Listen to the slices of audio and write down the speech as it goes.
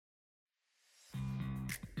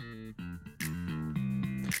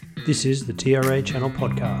This is the TRA Channel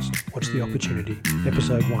Podcast, What's the Opportunity,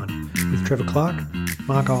 Episode 1, with Trevor Clark,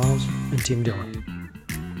 Mark Isles and Tim Dillon.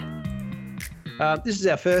 This is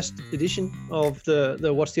our first edition of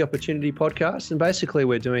the What's the Opportunity podcast, and basically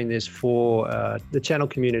we're doing this for the channel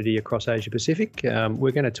community across Asia Pacific.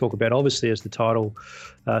 We're going to talk about, obviously, as the title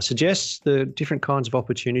suggests, the different kinds of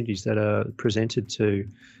opportunities that are presented to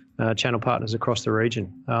channel partners across the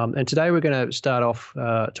region. And today we're going to start off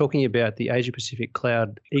talking about the Asia Pacific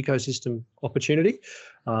cloud ecosystem opportunity,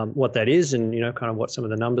 what that is, and kind of what some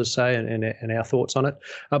of the numbers say, and our thoughts on it.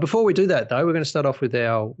 Before we do that, though, we're going to start off with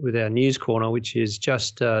our news corner, which is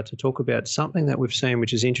just to talk about something that we've seen,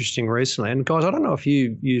 which is interesting recently. And guys, I don't know if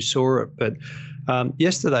you saw it, but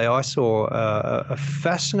yesterday I saw a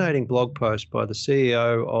fascinating blog post by the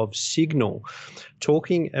CEO of Signal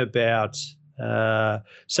talking about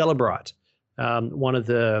Cellebrite, one of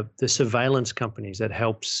the surveillance companies that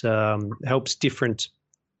helps different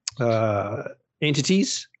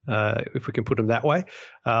entities, if we can put them that way,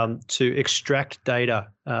 to extract data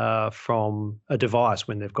from a device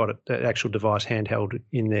when they've got the actual device handheld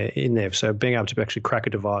in there. So being able to actually crack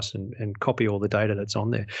a device and copy all the data that's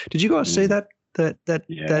on there. Did you guys see that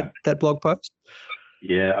blog post?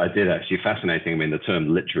 Yeah, I did actually. Fascinating. I mean, the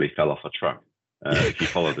term literally fell off a truck. If you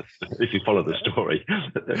follow the story,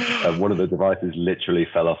 one of the devices literally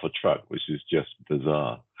fell off a truck, which is just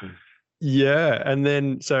bizarre. Yeah, and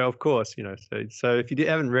then so of course, so if you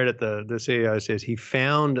haven't read it, the CEO says he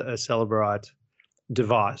found a Cellebrite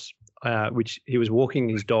device, which he was walking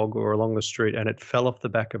his dog or along the street, and it fell off the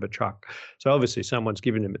back of a truck. So obviously someone's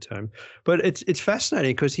given him a term, but it's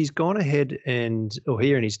fascinating because he's gone ahead or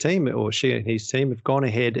he and his team, or she and his team have gone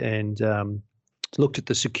ahead and looked at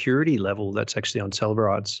the security level that's actually on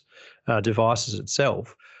Cellebrite's devices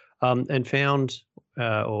itself, and found,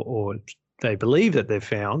 or they believe that they've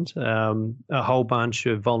found a whole bunch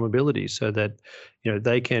of vulnerabilities, so that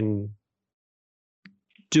they can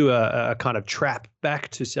do a kind of trap back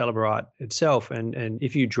to Cellebrite itself, and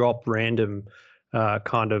if you drop random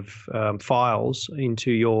kind of files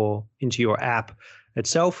into your app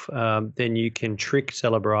itself, then you can trick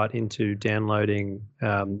Cellebrite into downloading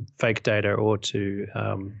fake data, or to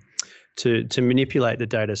manipulate the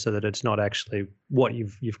data so that it's not actually what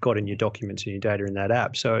you've got in your documents and your data in that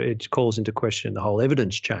app. So it calls into question the whole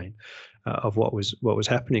evidence chain of what was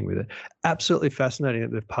happening with it. Absolutely fascinating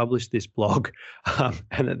that they've published this blog,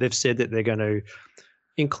 and that they've said that they're going to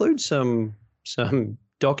include some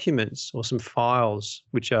documents or some files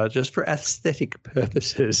which are just for aesthetic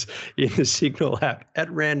purposes in the Signal app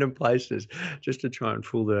at random places, just to try and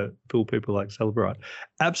fool people like Cellebrite.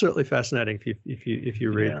 Absolutely fascinating if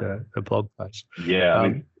you read the blog post. Yeah, I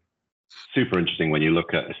mean, super interesting when you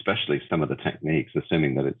look at especially some of the techniques,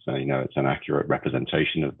 assuming that it's it's an accurate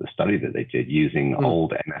representation of the study that they did using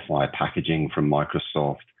old MFI packaging from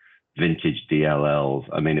Microsoft, vintage DLLs.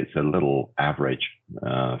 I mean, it's a little average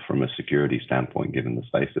from a security standpoint, given the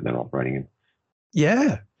space that they're operating in.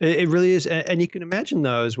 Yeah, it really is. And you can imagine,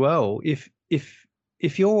 though, as well, if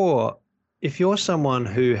you're someone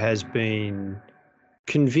who has been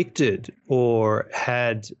convicted or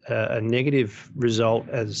had a negative result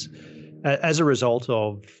as a result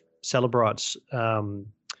of Cellebrite's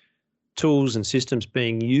tools and systems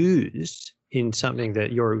being used in something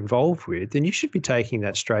that you're involved with, then you should be taking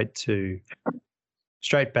that straight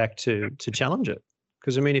back to challenge it.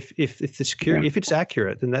 Because I mean, if the security, if it's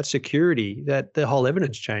accurate, then that security, that the whole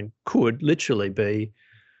evidence chain could literally be,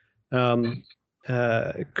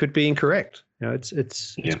 could be incorrect.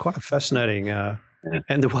 It's quite a fascinating.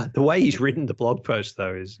 And the way he's written the blog post,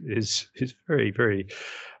 though, is very, very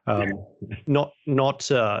not.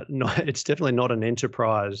 It's definitely not an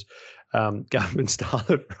enterprise government style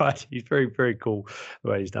of writing. He's very, very cool the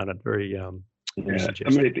way he's done it. Very suggestive. I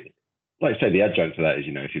mean, like I say, the adjunct to that is,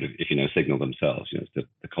 if you know Signal themselves, it's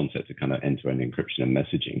the concept of kind of end-to-end encryption and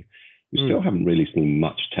messaging. We still haven't really seen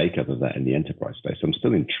much take-up of that in the enterprise space. I'm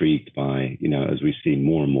still intrigued by, as we see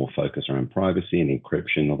more and more focus around privacy and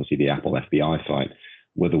encryption, obviously the Apple FBI fight,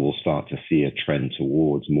 whether we'll start to see a trend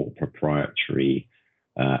towards more proprietary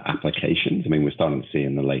applications. I mean, we're starting to see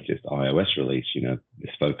in the latest iOS release,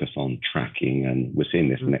 this focus on tracking, and we're seeing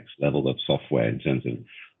this next level of software in terms of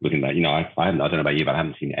looking at, I don't know about you, but I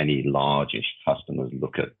haven't seen any largish customers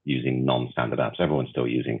look at using non-standard apps. Everyone's still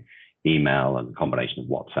using email and a combination of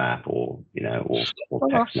WhatsApp or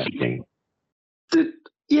text messaging.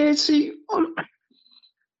 Yes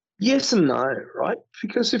and no, right?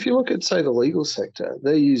 Because if you look at, say, the legal sector,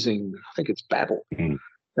 they're using, I think it's Babel.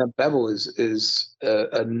 Now, Babel is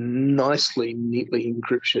a nicely, neatly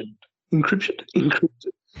encrypted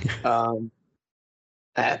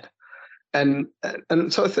app and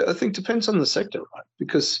so I think depends on the sector, right?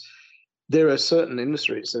 Because there are certain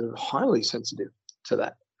industries that are highly sensitive to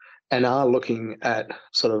that and are looking at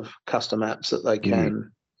sort of custom apps that they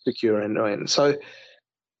can secure end to end. So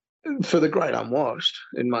for the great unwashed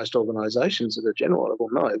in most organisations at a general level,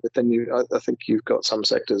 no. But then I think you've got some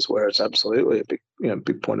sectors where it's absolutely a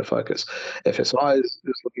big point of focus. FSI is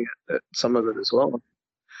looking at some of it as well.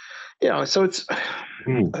 So it's I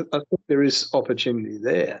think there is opportunity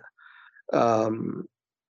there, but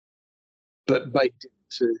baked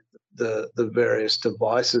into the various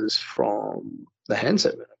devices from the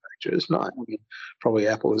handset manufacturers, no. I mean, probably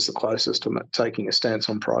Apple is the closest to taking a stance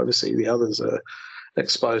on privacy. The others are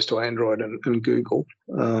exposed to Android and Google,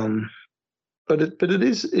 but it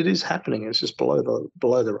is happening. It's just below the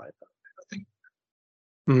radar, I think.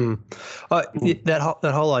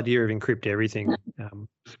 That whole idea of encrypt everything,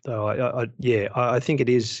 though, I think it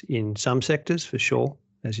is in some sectors for sure,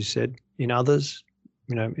 as you said. In others,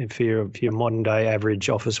 if you're modern day average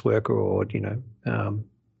office worker or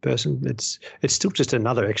person, it's still just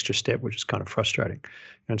another extra step, which is kind of frustrating.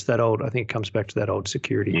 And it's that old. I think it comes back to that old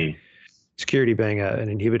security. Security being an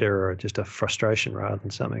inhibitor or just a frustration rather than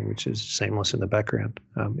something which is seamless in the background.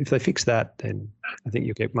 If they fix that, then I think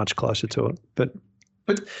you'll get much closer to it. But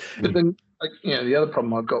then, the other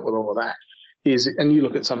problem I've got with all of that is, and you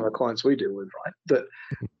look at some of the clients we deal with, right, that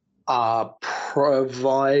are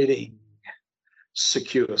providing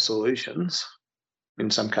secure solutions, in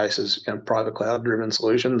some cases, private cloud-driven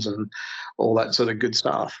solutions and all that sort of good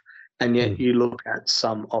stuff. And yet you look at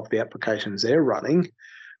some of the applications they're running,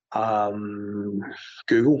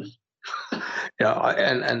 Google,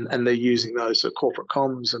 and they're using those for corporate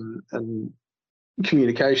comms and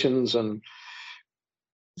communications and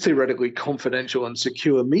theoretically confidential and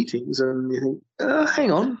secure meetings. And you think,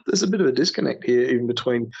 hang on, there's a bit of a disconnect here, even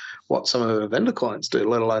between what some of the vendor clients do,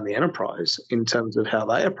 let alone the enterprise, in terms of how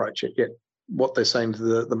they approach it. Yet what they're saying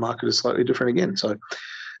to the market is slightly different again. So,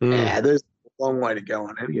 there's a long way to go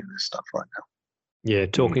on any of this stuff right now. Yeah,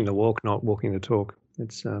 talking the walk, not walking the talk.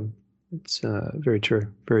 It's very true,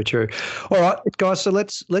 very true. All right, guys. So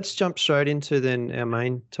let's jump straight into then our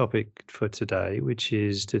main topic for today, which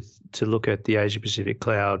is to look at the Asia Pacific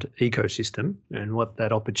cloud ecosystem and what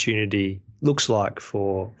that opportunity looks like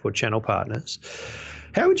for channel partners.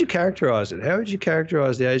 How would you characterize it? How would you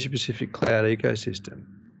characterize the Asia Pacific cloud ecosystem?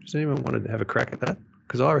 Does anyone want to have a crack at that?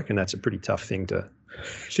 Because I reckon that's a pretty tough thing to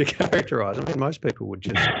characterize. I mean, most people would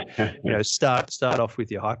just start off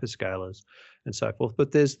with your hyperscalers and so forth.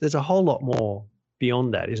 But there's a whole lot more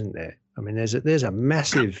beyond that, isn't there? I mean, there's a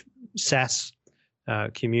massive SaaS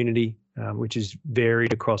community which is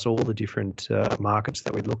varied across all the different markets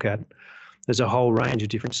that we look at. There's a whole range of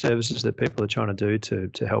different services that people are trying to do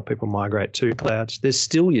to help people migrate to clouds. There's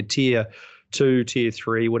still your tier 2, tier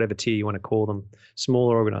 3, whatever tier you want to call them,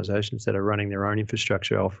 smaller organizations that are running their own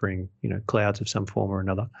infrastructure, offering clouds of some form or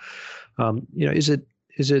another. Is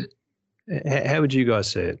it? How would you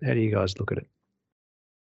guys see it? How do you guys look at it?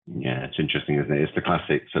 Yeah, it's interesting, isn't it? It's the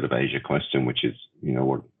classic sort of Asia question, which is,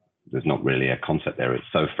 there's not really a concept there. It's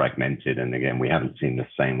so fragmented. And again, we haven't seen the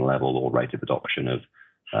same level or rate of adoption of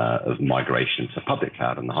migration to public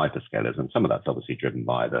cloud and the hyperscalers. And some of that's obviously driven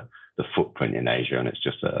by the footprint in Asia. And it's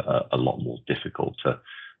just a lot more difficult to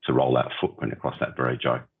roll out footprint across that very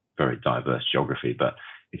diverse geography. But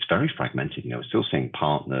it's very fragmented. We're still seeing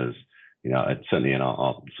partners. Certainly in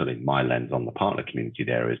our sort of my lens on the partner community,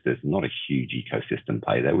 there's not a huge ecosystem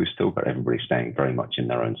play there. We've still got everybody staying very much in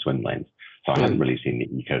their own swim lanes. So I haven't really seen the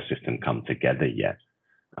ecosystem come together yet.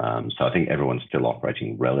 So I think everyone's still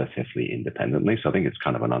operating relatively independently. So I think it's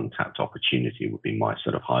kind of an untapped opportunity would be my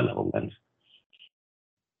sort of high level lens.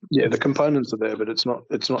 Yeah, the components are there, but it's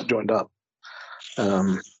not joined up.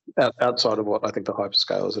 Outside of what I think the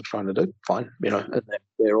hyperscalers are trying to do, fine. And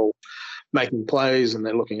they're all making plays and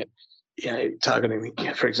they're looking at targeting,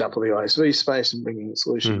 for example, the ISV space and bringing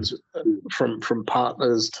solutions from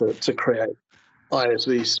partners to create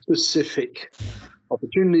ISV specific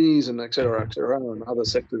opportunities and et cetera, and other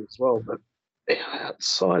sectors as well. But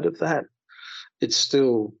outside of that, it's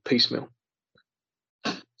still piecemeal.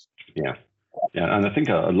 Yeah, and I think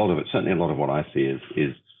a lot of it, certainly a lot of what I see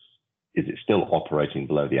is it still operating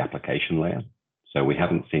below the application layer. So we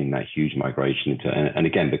haven't seen that huge migration into, and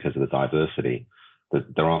again, because of the diversity,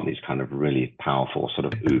 there aren't these kind of really powerful sort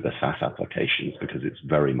of Uber SaaS applications because it's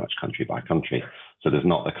very much country by country. So there's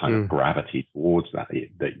not the kind of gravity towards that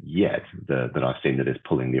yet that I've seen that is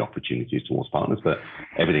pulling the opportunities towards partners. But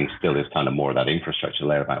everything still is kind of more of that infrastructure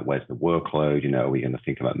layer about where's the workload. Are we going to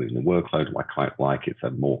think about moving the workload? I quite like it's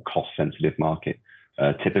a more cost sensitive market.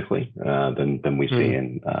 typically than we see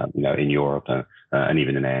in in Europe and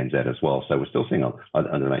even in ANZ as well. So we're still seeing, I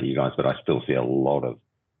don't know about you guys, but I still see a lot of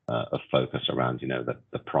focus around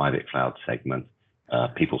the private cloud segment.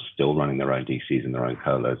 People still running their own DCs and their own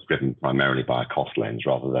colos, driven primarily by a cost lens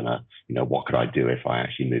rather than what could I do if I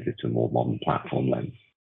actually moved it to a more modern platform lens.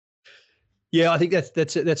 Yeah, I think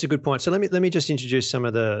that's a good point. So let me just introduce some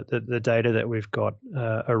of the data that we've got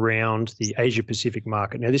around the Asia Pacific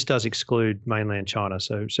market. Now, this does exclude mainland China,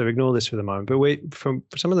 so ignore this for the moment. But from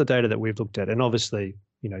some of the data that we've looked at, and obviously,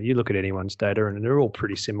 you look at anyone's data, and they're all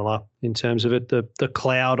pretty similar in terms of it. The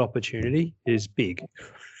cloud opportunity is big.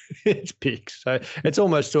 It's big. So it's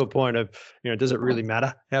almost to a point of, does it really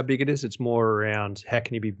matter how big it is? It's more around how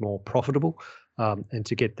can you be more profitable and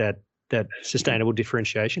to get that sustainable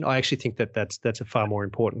differentiation. I actually think that's a far more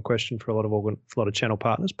important question for a lot of channel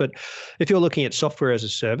partners. But if you're looking at software as a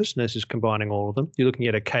service, and this is combining all of them, you're looking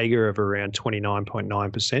at a CAGR of around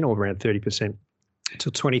 29.9% or around 30%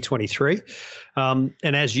 till 2023. And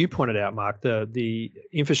as you pointed out, Mark, the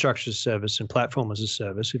infrastructure as a service and platform as a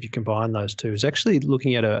service, if you combine those two, is actually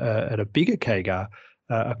looking at a bigger CAGR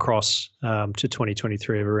across to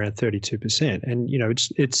 2023 of around 32%. And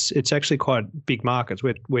it's actually quite big markets.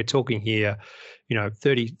 We're talking here,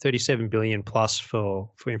 37 billion plus for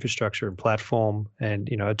infrastructure and platform, and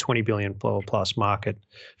a 20 billion plus market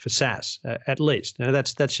for SaaS at least. Now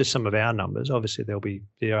that's just some of our numbers. Obviously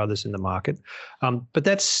there are others in the market, but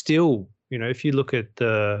that's still, if you look at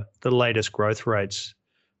the latest growth rates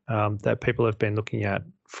that people have been looking at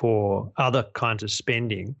for other kinds of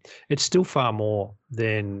spending, it's still far more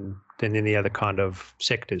than any other kind of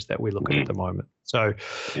sectors that we look at the moment. So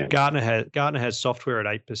yeah. Gartner has software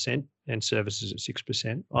at 8% and services at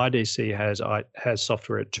 6%. IDC has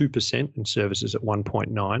software at 2% and services at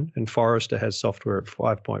 1.9%, and Forrester has software at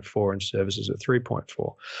 5.4% and services at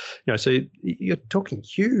 3.4%. So you're talking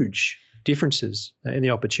huge differences in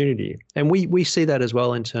the opportunity, and we see that as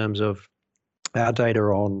well in terms of our data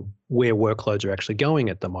on where workloads are actually going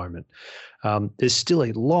at the moment. There's still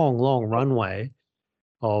a long runway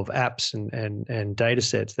of apps and data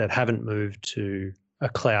sets that haven't moved to a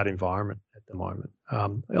cloud environment at the moment.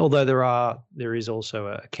 Although there is also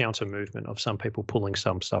a counter movement of some people pulling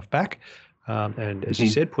some stuff back, and as you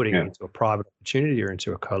said, putting it into a private opportunity or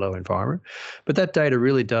into a colo environment. But that data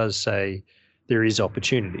really does say there is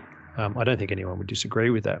opportunity. I don't think anyone would disagree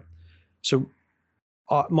with that. So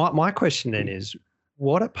my question then is,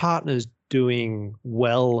 what are partners doing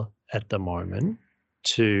well at the moment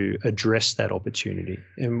to address that opportunity,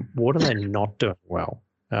 and what are they not doing well?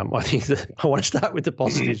 I think that I want to start with the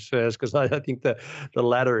positives first, because I think the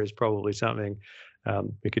latter is probably something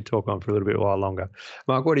we could talk on for a little bit while longer.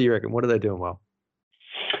 Mark, what do you reckon? What are they doing well?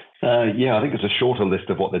 I think it's a shorter list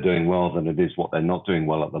of what they're doing well than it is what they're not doing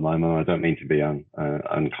well at the moment. I don't mean to be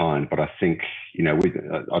unkind, but I think,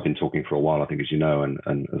 I've been talking for a while, I think, as you know, and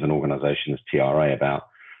as an organization, as TRA, about,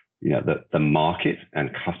 the market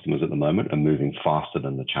and customers at the moment are moving faster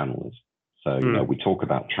than the channel is. So, we talk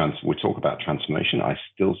about transformation. I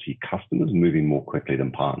still see customers moving more quickly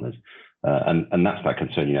than partners. And that's that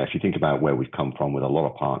concern. If you think about where we've come from with a lot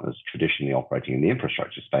of partners traditionally operating in the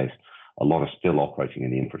infrastructure space, a lot are still operating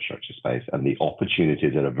in the infrastructure space, and the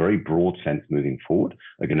opportunities at a very broad sense moving forward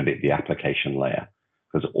are going to be at the application layer.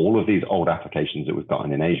 Because all of these old applications that we've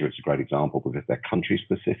gotten in Asia, it's a great example because they're country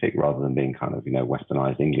specific rather than being kind of,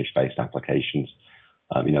 westernized English-based applications.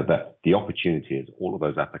 That the opportunity is all of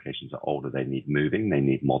those applications are older. They need moving, they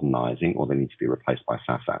need modernizing, or they need to be replaced by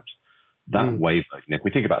SaaS apps. That wave, if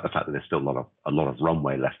we think about the fact that there's still a lot of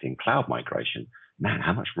runway left in cloud migration, man,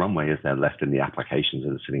 how much runway is there left in the applications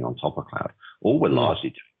that are sitting on top of cloud? All we're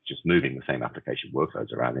largely just moving the same application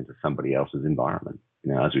workloads around into somebody else's environment.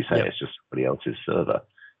 As we say, it's just somebody else's server.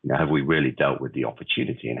 Have we really dealt with the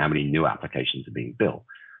opportunity and how many new applications are being built?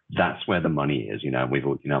 That's where the money is.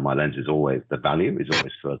 My lens is always, the value is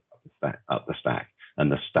always further up the stack,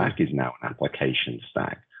 and the stack is now an application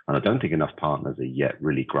stack. And I don't think enough partners are yet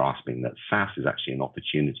really grasping that SaaS is actually an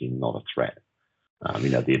opportunity, not a threat.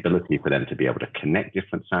 The ability for them to be able to connect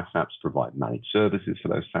different SaaS apps, provide managed services for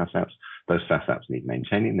those SaaS apps. Those SaaS apps need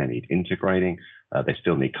maintaining, they need integrating, they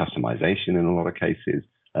still need customization in a lot of cases.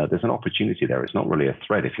 There's an opportunity there. It's not really a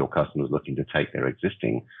threat if your customer's looking to take their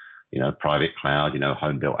existing, private cloud,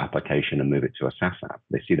 home-built application and move it to a SaaS app.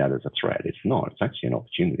 They see that as a threat. It's not. It's actually an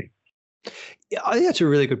opportunity. Yeah, I think that's a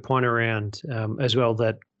really good point around as well,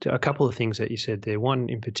 that a couple of things that you said there. One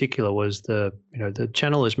in particular was the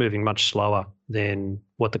channel is moving much slower than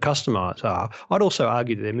what the customers are. I'd also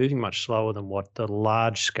argue that they're moving much slower than what the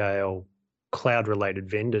large scale cloud related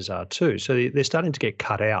vendors are too. So they're starting to get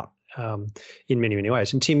cut out in many, many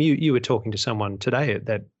ways. And Tim, you were talking to someone today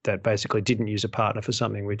that basically didn't use a partner for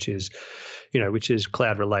something which is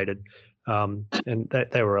cloud related, and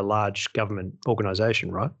they were a large government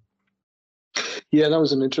organisation, right? Yeah, that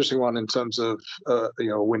was an interesting one in terms of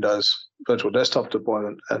Windows virtual desktop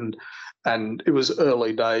deployment, and it was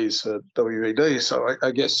early days at WVD. So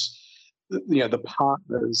I guess the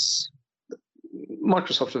partners,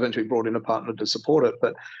 Microsoft eventually brought in a partner to support it,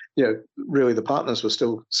 but really the partners were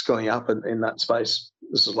still scaling up in that space.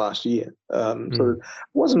 This was last year, so it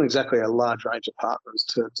wasn't exactly a large range of partners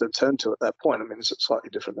to turn to at that point. I mean, it's slightly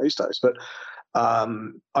different these days, but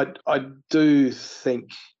I do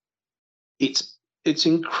think it's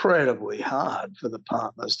incredibly hard for the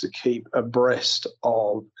partners to keep abreast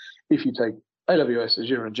of, if you take AWS,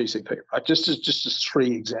 Azure, and GCP, right? Just as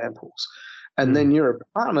three examples. And then you're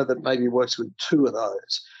a partner that maybe works with two of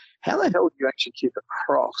those. How the hell do you actually keep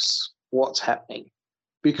across what's happening?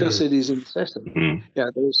 Because it is incessant.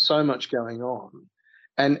 There's so much going on.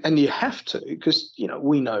 And you have to, because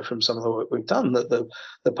we know from some of the work we've done that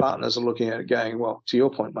the partners are looking at it going, well, to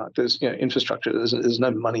your point, Mark, there's infrastructure, there's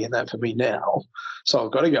no money in that for me now, so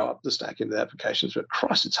I've got to go up the stack into the applications. But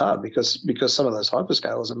Christ, it's hard because some of those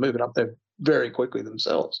hyperscalers are moving up there very quickly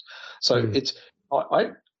themselves. So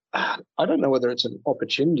I don't know whether it's an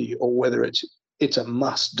opportunity or whether it's a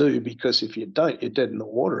must do, because if you don't, you're dead in the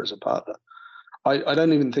water as a partner. I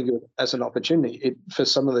don't even think of it as an opportunity. For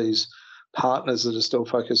some of these partners that are still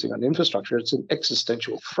focusing on infrastructure, it's an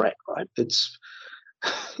existential threat, right? It's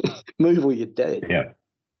move or you're dead. Yeah.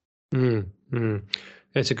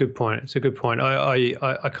 It's a good point.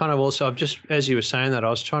 I kind of also, I've just, as you were saying that, I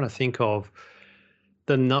was trying to think of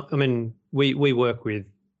we work with,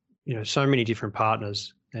 so many different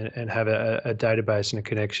partners and have a database and a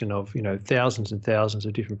connection of, thousands and thousands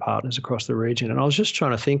of different partners across the region. And I was just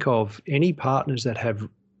trying to think of any partners that have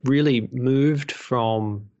really moved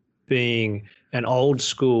from being an old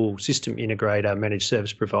school system integrator, managed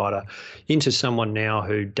service provider, into someone now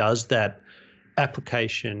who does that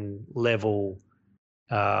application level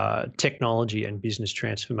technology and business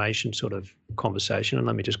transformation sort of conversation. And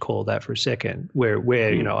let me just call that for a second, where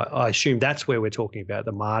I assume that's where we're talking about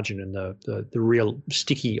the margin and the real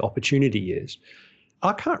sticky opportunity is.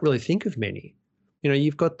 I can't really think of many.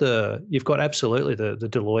 You've got absolutely the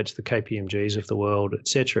Deloittes, the KPMGs of the world, et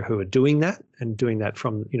cetera, who are doing that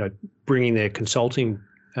from, bringing their consulting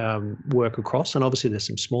work across. And obviously there's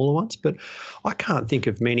some smaller ones, but I can't think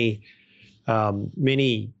of many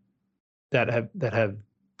that have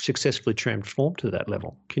successfully transformed to that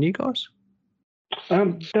level. Can you guys?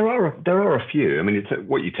 There are a few. I mean, it's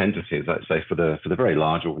what you tend to see is, let's say, for the very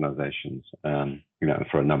large organisations,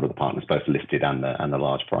 for a number of the partners, both listed and the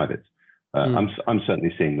large privates. I'm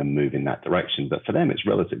certainly seeing them move in that direction, but for them it's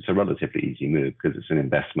a relatively easy move because it's an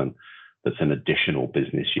investment that's an additional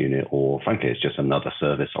business unit, or frankly it's just another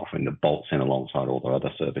service offering that bolts in alongside all their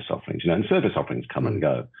other service offerings. And service offerings come and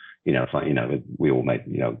go. It's like, we all made,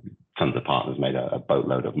 tons of partners made a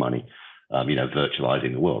boatload of money,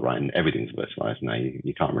 virtualizing the world, right? And everything's virtualized now.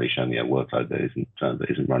 You can't really show me a workload that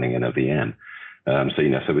isn't running in a VM.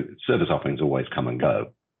 So service offerings always come and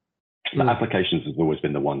go. But applications has always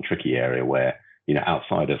been the one tricky area where,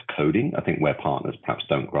 outside of coding, I think where partners perhaps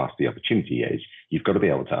don't grasp the opportunity is you've got to be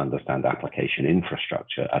able to understand application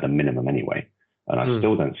infrastructure at a minimum anyway. And I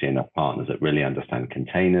still don't see enough partners that really understand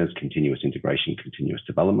containers, continuous integration, continuous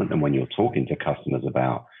development. And when you're talking to customers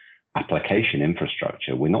about application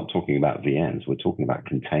infrastructure, we're not talking about VMs, we're talking about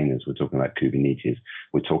containers, we're talking about Kubernetes,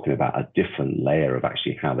 we're talking about a different layer of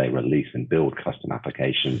actually how they release and build custom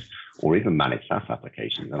applications or even manage SaaS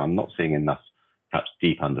applications. And I'm not seeing enough perhaps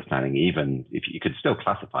deep understanding, even if you could still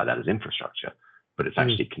classify that as infrastructure, but it's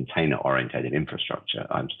actually container-oriented infrastructure.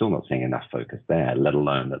 I'm still not seeing enough focus there, let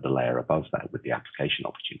alone at the layer above that with the application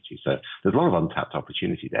opportunity. So there's a lot of untapped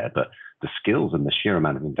opportunity there, but the skills and the sheer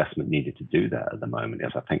amount of investment needed to do that at the moment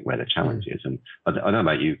is, I think, where the challenge is. And I don't know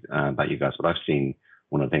about you guys, but I've seen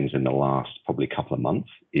one of the things in the last probably couple of months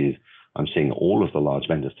is I'm seeing all of the large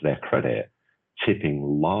vendors, to their credit, tipping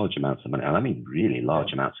large amounts of money, and I mean really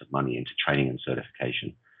large amounts of money, into training and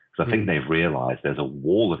certification. Because I think they've realized there's a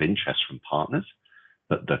wall of interest from partners,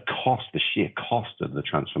 but the sheer cost of the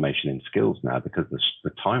transformation in skills now, because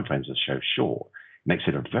the timeframes are so short, makes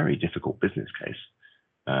it a very difficult business case.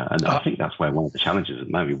 And I think that's where one of the challenges at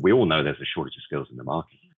the moment. We all know there's a shortage of skills in the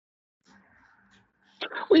market.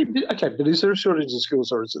 Well, okay, but is there a shortage of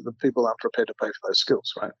skills, or is it that people aren't prepared to pay for those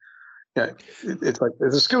skills, right? It's like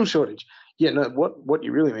there's a skill shortage. Yeah, no, what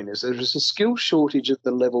you really mean is there's a skill shortage at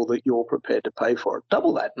the level that you're prepared to pay for it.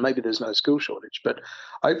 Double that, and maybe there's no skill shortage. But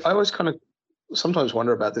I always kind of sometimes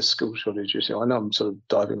wonder about this skill shortage issue. I know I'm sort of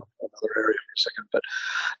diving on another area for a second, but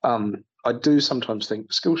I do sometimes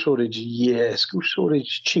think skill shortage, skill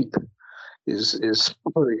shortage cheap is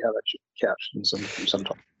probably how that should be couched in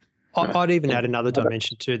sometimes. I'd even add another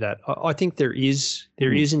dimension to that. I think there is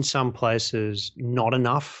in some places not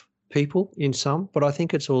enough people in some, but I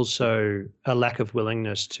think it's also a lack of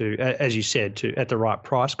willingness to, as you said, to at the right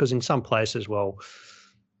price. Because in some places, well,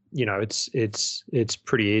 you know, it's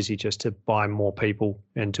pretty easy just to buy more people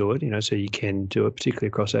and do it. You know, so you can do it, particularly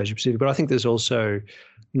across Asia Pacific. But I think there's also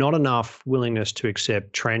not enough willingness to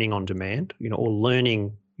accept training on demand. You know, or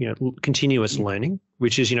learning. You know, continuous learning,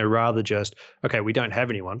 which is, you know, rather just, okay, we don't have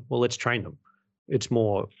anyone, well, let's train them. It's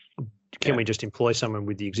more, can we just employ someone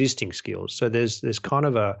with the existing skills? So there's kind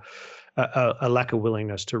of a lack of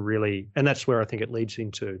willingness to really, and that's where I think it leads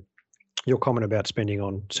into your comment about spending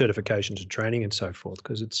on certifications and training and so forth,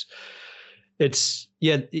 because I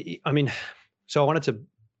mean, so I wanted to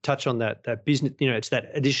touch on that business, you know, it's that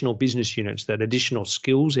additional business units, that additional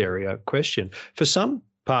skills area question. For some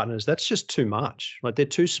partners, that's just too much. Like they're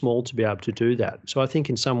too small to be able to do that. So I think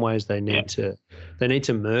in some ways they need to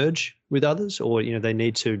merge with others, or, you know, they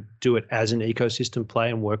need to do it as an ecosystem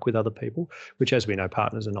play and work with other people, which, as we know,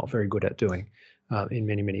 partners are not very good at doing in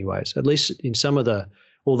many, many ways. At least in some of the,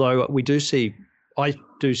 although I do see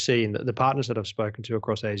in the partners that I've spoken to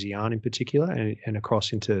across ASEAN in particular, and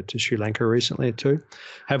across into Sri Lanka recently too,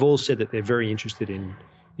 have all said that they're very interested in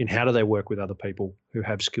how do they work with other people who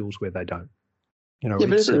have skills where they don't. You know,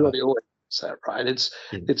 but everybody always says that, right? It's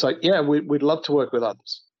like, we'd love to work with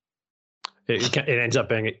others. It ends up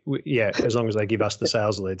being, as long as they give us the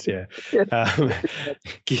sales leads, give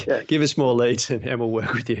us more leads and we'll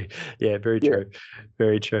work with you. Yeah, very true,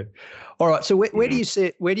 very true. All right, so where do you see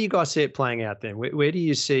it? Where do you guys see it playing out then? Where do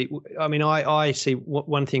you see? I mean, I see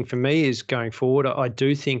one thing for me is going forward. I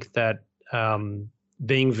do think that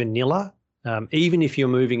being vanilla. Even if you're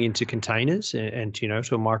moving into containers and you know,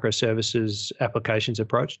 to a microservices applications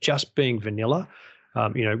approach, just being vanilla,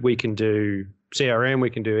 you know, we can do CRM, we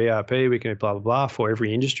can do ERP, we can do blah, blah, blah for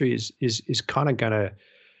every industry is kind of going to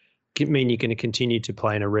mean you're going to continue to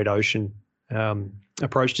play in a red ocean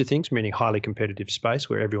approach to things, meaning highly competitive space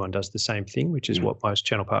where everyone does the same thing, which is what most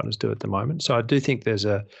channel partners do at the moment. So I do think there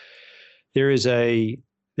is a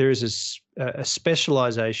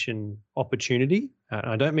specialization opportunity.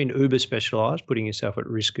 I don't mean uber specialized, putting yourself at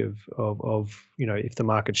risk of you know, if the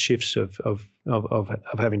market shifts of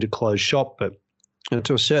having to close shop, but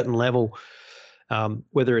to a certain level,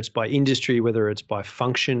 whether it's by industry, whether it's by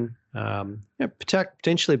function, you know,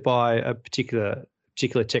 potentially by a particular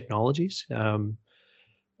technologies, there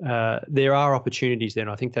are opportunities there,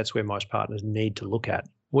 and I think that's where most partners need to look at.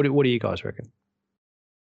 What do you guys reckon?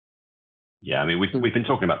 Yeah, I mean, we've been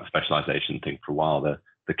talking about the specialization thing for a while.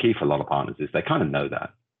 The key for a lot of partners is they kind of know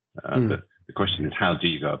that. The question is, how do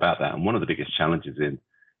you go about that? And one of the biggest challenges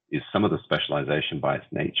is some of the specialization by its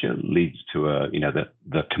nature leads to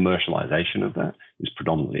the commercialization of that is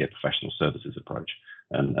predominantly a professional services approach.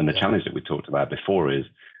 And the challenge that we talked about before is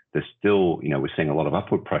there's still, you know, we're seeing a lot of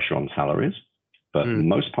upward pressure on salaries. But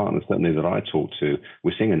most partners, certainly that I talk to,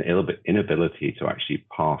 we're seeing an inability to actually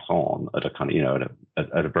pass on at a kind of, you know,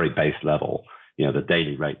 at a very base level, you know, the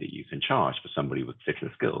daily rate that you can charge for somebody with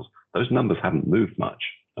particular skills. Those numbers haven't moved much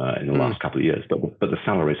in the last couple of years, but the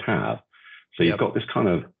salaries have. So you've got this kind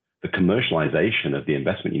of the commercialization of the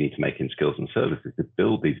investment you need to make in skills and services to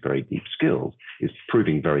build these very deep skills is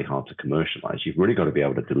proving very hard to commercialize. You've really got to be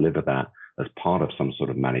able to deliver that as part of some sort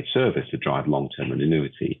of managed service to drive long-term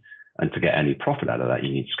annuity. And to get any profit out of that,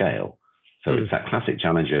 you need scale. So it's that classic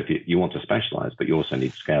challenge of you want to specialize, but you also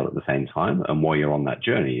need scale at the same time. And while you're on that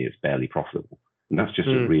journey, it's barely profitable. And that's just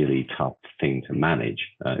a really tough thing to manage,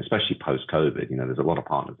 especially post-COVID. You know, there's a lot of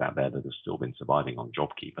partners out there that have still been surviving on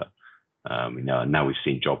JobKeeper. You know, and now we've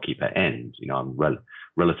seen JobKeeper end. You know, I'm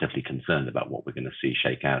relatively concerned about what we're going to see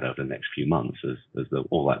shake out over the next few months as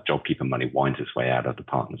all that JobKeeper money winds its way out of the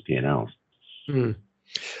partners' P&Ls.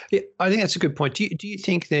 Yeah, I think that's a good point. Do you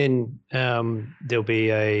think then there'll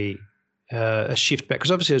be a shift back?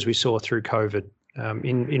 Because obviously, as we saw through COVID,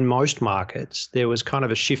 in most markets, there was kind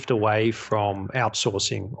of a shift away from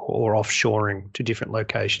outsourcing or offshoring to different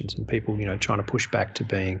locations, and people, you know, trying to push back to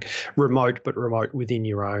being remote, but remote within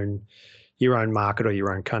your own market or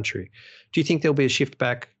your own country. Do you think there'll be a shift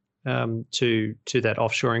back to that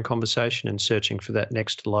offshoring conversation and searching for that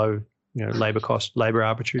next low, you know, labor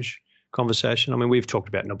arbitrage conversation? I mean, we've talked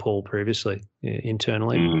about Nepal previously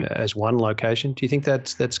internally as one location. Do you think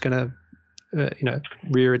that's going to,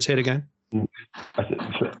 rear its head again?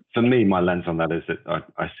 For me, my lens on that is that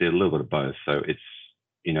I see a little bit of both. So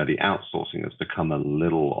the outsourcing has become a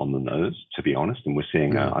little on the nose, to be honest, and we're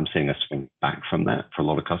seeing I'm seeing a swing back from that for a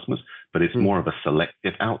lot of customers, but it's more of a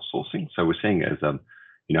selective outsourcing. So we're seeing it as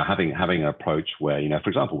having an approach where, for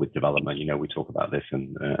example, with development, we talk about this,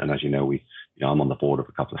 and as you know, I'm on the board of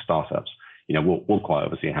a couple of startups. We'll quite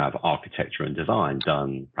obviously have architecture and design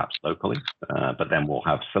done perhaps locally, but then we'll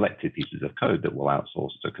have selected pieces of code that we'll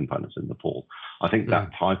outsource to components in the pool. I think that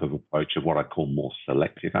type of approach of what I call more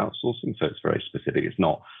selective outsourcing, so it's very specific. It's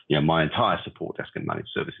not, my entire support desk and managed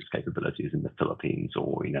services capabilities in the Philippines,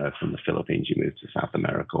 or, from the Philippines you move to South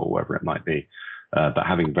America or wherever it might be, but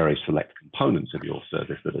having very select components of your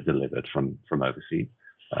service that are delivered from overseas.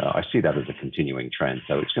 I see that as a continuing trend.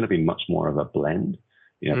 So it's going to be much more of a blend.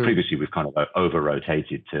 Previously we've kind of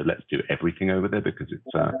over-rotated to let's do everything over there because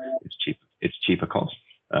it's cheap. It's cheaper cost.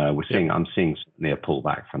 I'm seeing certainly a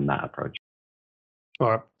pullback from that approach.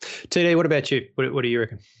 All right, TD, what about you? What do you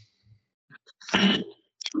reckon?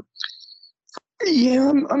 Yeah,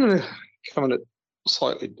 I'm going to come at it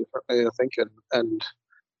slightly differently, I think, and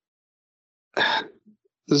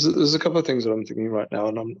there's a couple of things that I'm thinking right now,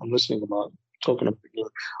 and I'm listening to Mark talking about.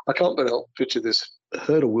 I can't but help picture this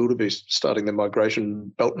herd of wildebeest starting their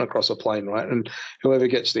migration, belting across a plain, right? And whoever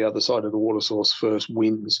gets the other side of the water source first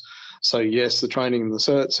wins. So yes, the training and the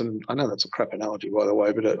certs, and I know that's a crap analogy, by the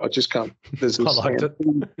way, but I just can't. There's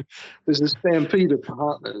a stampede of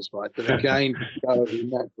partners, right, that are going to go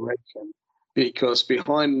in that direction, because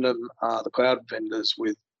behind them are the cloud vendors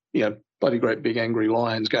with bloody great big angry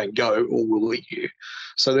lions going, go or we'll eat you.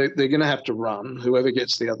 So they're going to have to run. Whoever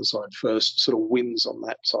gets the other side first sort of wins on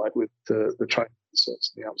that side with the training, the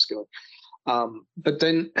certs, and the upskilling. But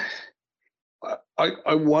then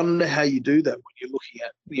I wonder how you do that when you're looking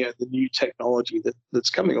at the new technology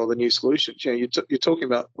that's coming, or the new solutions. You're talking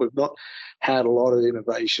about, we've not had a lot of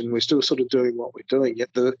innovation. We're still sort of doing what we're doing.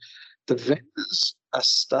 Yet the vendors are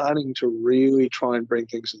starting to really try and bring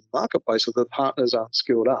things to the marketplace, so the partners aren't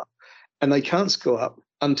skilled up. And they can't skill up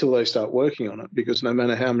until they start working on it, because no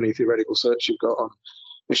matter how many theoretical certs you've got on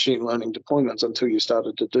machine learning deployments, until you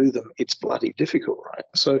started to do them, it's bloody difficult, right?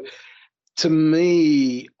 So to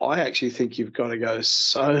me, I actually think you've got to go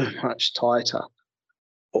so much tighter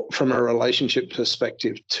from a relationship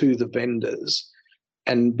perspective to the vendors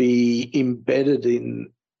and be embedded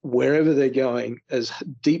in wherever they're going as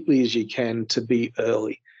deeply as you can to be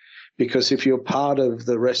early. Because if you're part of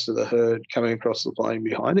the rest of the herd coming across the plain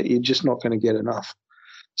behind it, you're just not going to get enough.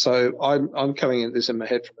 So I'm coming at this in my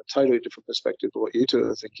head from a totally different perspective to what you two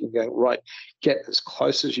are thinking, going, right, get as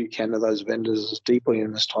close as you can to those vendors, as deeply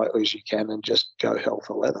and as tightly as you can, and just go hell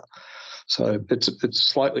for leather. So it's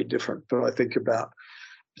slightly different, but I think about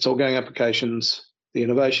it's all going applications. The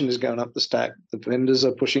innovation is going up the stack. The vendors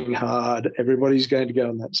are pushing hard. Everybody's going to go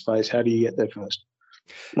in that space. How do you get there first?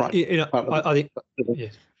 Right. I think.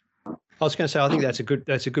 Yes. I was going to say, I think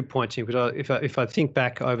that's a good point, Tim, because if I think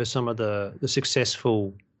back over some of the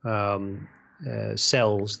successful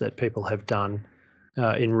sells that people have done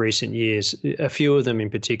in recent years, a few of them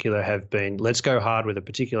in particular have been, let's go hard with a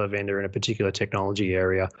particular vendor in a particular technology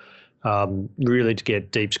area, really to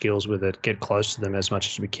get deep skills with it, get close to them as much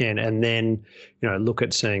as we can, and then look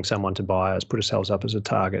at seeing someone to buy us, put ourselves up as a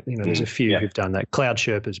target. There's a few who've done that. Cloud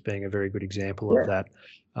Sherpas being a very good example of that.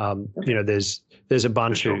 There's a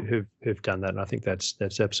bunch who've done that, and I think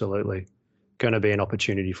that's absolutely going to be an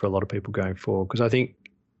opportunity for a lot of people going forward, because I think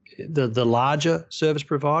the larger service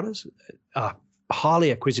providers are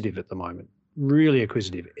highly acquisitive at the moment, really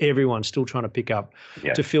acquisitive. Everyone's still trying to pick up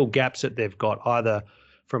to fill gaps that they've got, either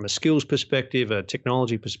from a skills perspective, a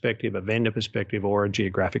technology perspective, a vendor perspective, or a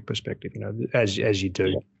geographic perspective, as you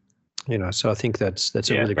do. So I think that's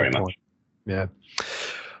a really good point. Yeah.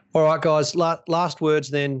 All right, guys. Last words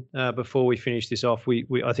then before we finish this off.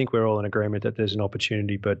 I think we're all in agreement that there's an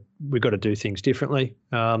opportunity, but we've got to do things differently.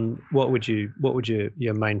 What would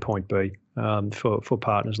your main point be for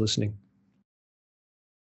partners listening?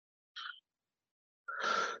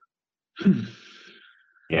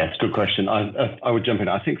 Yeah, it's a good question. I would jump in.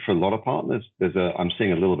 I think for a lot of partners, I'm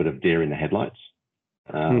seeing a little bit of deer in the headlights.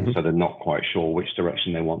 So they're not quite sure which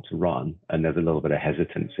direction they want to run, and there's a little bit of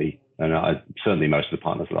hesitancy. And certainly most of the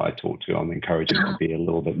partners that I talk to, I'm encouraging them to be a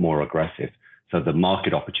little bit more aggressive. So the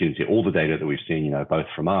market opportunity, all the data that we've seen, both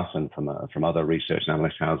from us and from other research and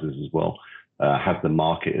analyst houses as well, have the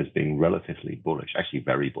market as being relatively bullish, actually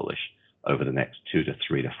very bullish, over the next 2 to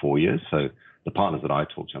 3 to 4 years. So the partners that I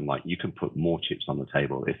talk to, I'm like, you can put more chips on the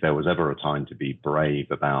table. If there was ever a time to be brave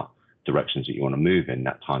about directions that you want to move in,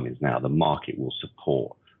 that time is now. The market will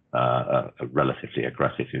support a relatively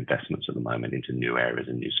aggressive investments at the moment into new areas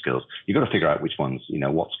and new skills. You've got to figure out which ones,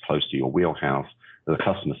 what's close to your wheelhouse, the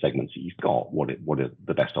customer segments that you've got, what are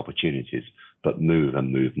the best opportunities, but move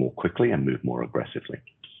more quickly and move more aggressively.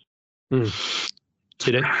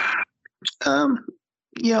 Today?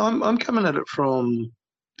 Yeah, I'm coming at it from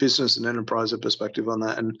business and enterprise perspective on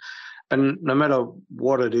that, and no matter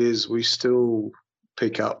what it is, we still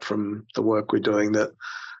pick up from the work we're doing that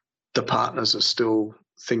the partners are still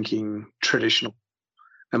thinking traditional.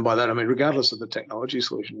 And by that, I mean, regardless of the technology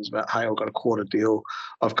solution, it's about, hey, I've got a quarter deal,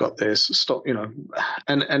 I've got this, stop,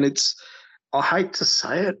 and it's, I hate to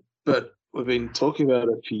say it, but we've been talking about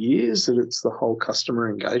it for years, that it's the whole customer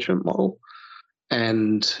engagement model.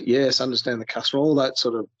 And yes, understand the customer, all that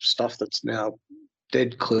sort of stuff that's now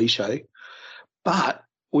dead cliche. But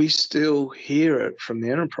we still hear it from the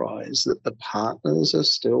enterprise that the partners are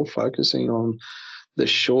still focusing on the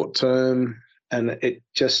short term, and it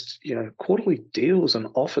just, quarterly deals and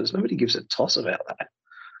offers, nobody gives a toss about that.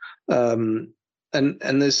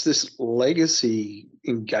 And there's this legacy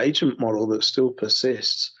engagement model that still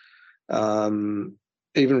persists, even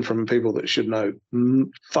from people that should know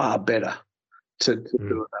far better to do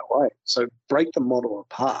it that way. So break the model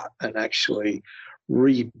apart and actually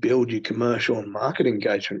rebuild your commercial and market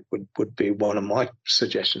engagement would be one of my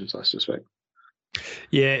suggestions, I suspect.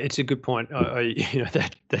 Yeah, it's a good point.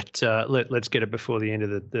 Let's get it before the end of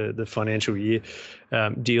the financial year.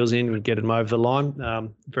 Deals in, we get them over the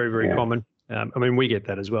line. Very common. I mean, we get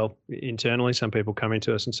that as well internally. Some people coming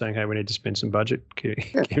to us and saying, "Hey, we need to spend some budget.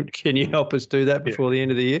 Can you help us do that before the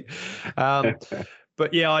end of the year?"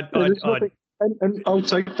 But yeah, and I'll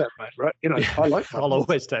take that, mate. Right? I like that. I'll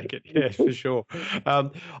always take it. Yeah, for sure.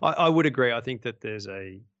 I would agree. I think that there's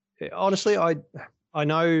honestly, I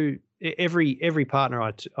know every partner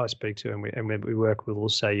I speak to and we work with will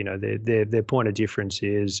say, their point of difference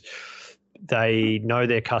is they know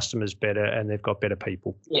their customers better and they've got better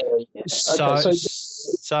people. Yeah. So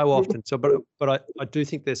often. But I do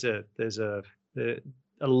think there's a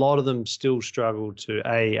lot of them still struggle to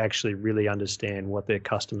actually really understand what their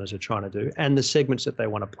customers are trying to do and the segments that they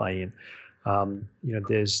want to play in.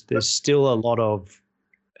 There's still a lot of.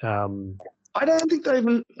 I don't think they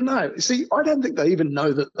even know. See, I don't think they even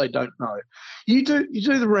know that they don't know. You do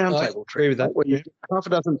the roundtable trick with that, where you get half a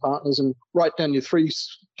dozen partners and write down your 3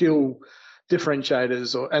 skill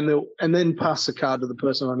differentiators, and then pass the card to the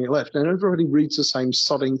person on your left, and everybody reads the same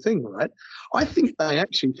sodding thing, right? I think they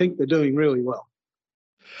actually think they're doing really well.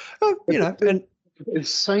 Oh, and it's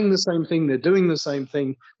saying the same thing, they're doing the same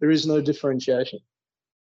thing. There is no differentiation.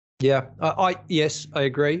 Yeah, yes, I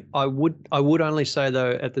agree. I would only say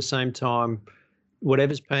though, at the same time,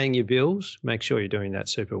 whatever's paying your bills, make sure you're doing that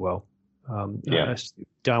super well. I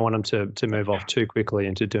don't want them to move off too quickly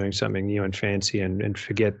into doing something new and fancy and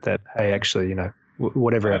forget that, hey, actually,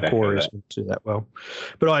 whatever our core is, do that well.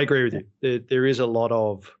 But I agree with you. There is a lot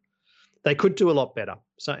of, they could do a lot better.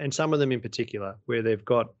 So, and some of them in particular, where they've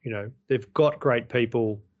got great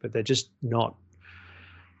people, but they're just not.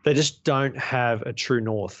 They just don't have a true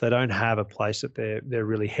north. They don't have a place that they're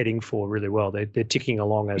really heading for really well. They're ticking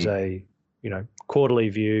along as a, quarterly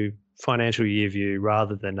view, financial year view,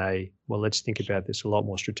 rather than let's think about this a lot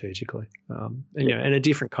more strategically, in a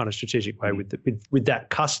different kind of strategic way with that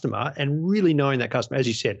customer, and really knowing that customer. As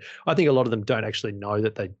you said, I think a lot of them don't actually know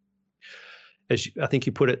that I think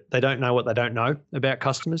you put it, they don't know what they don't know about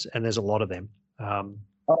customers, and there's a lot of them.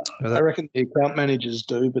 I reckon the account managers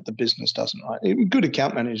do, but the business doesn't. Right? Good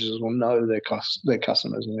account managers will know their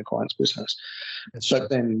customers and their clients' business. But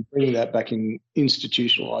then bringing that back in,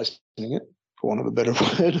 institutionalizing it, for want of a better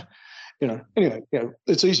word, anyway,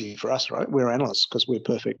 it's easy for us, right? We're analysts because we're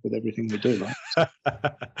perfect with everything we do, right?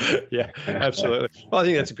 Yeah, absolutely. Well, I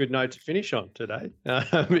think that's a good note to finish on today.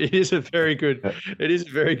 It is a very good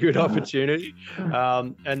opportunity,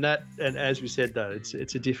 and as we said though,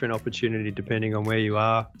 it's a different opportunity depending on where you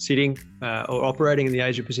are sitting or operating in the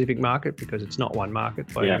Asia Pacific market, because it's not one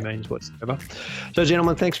market by any means whatsoever. So,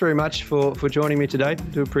 gentlemen, thanks very much for joining me today.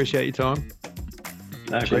 Do appreciate your time.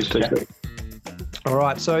 Great to All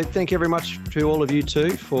right, so thank you very much to all of you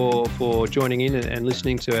too for joining in and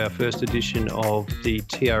listening to our first edition of the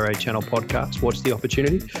TRA Channel podcast, What's the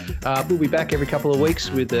Opportunity? We'll be back every couple of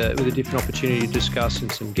weeks with a different opportunity to discuss,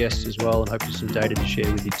 and some guests as well, and hopefully some data to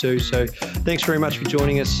share with you too. So thanks very much for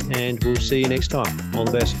joining us, and we'll see you next time. All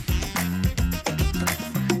the best.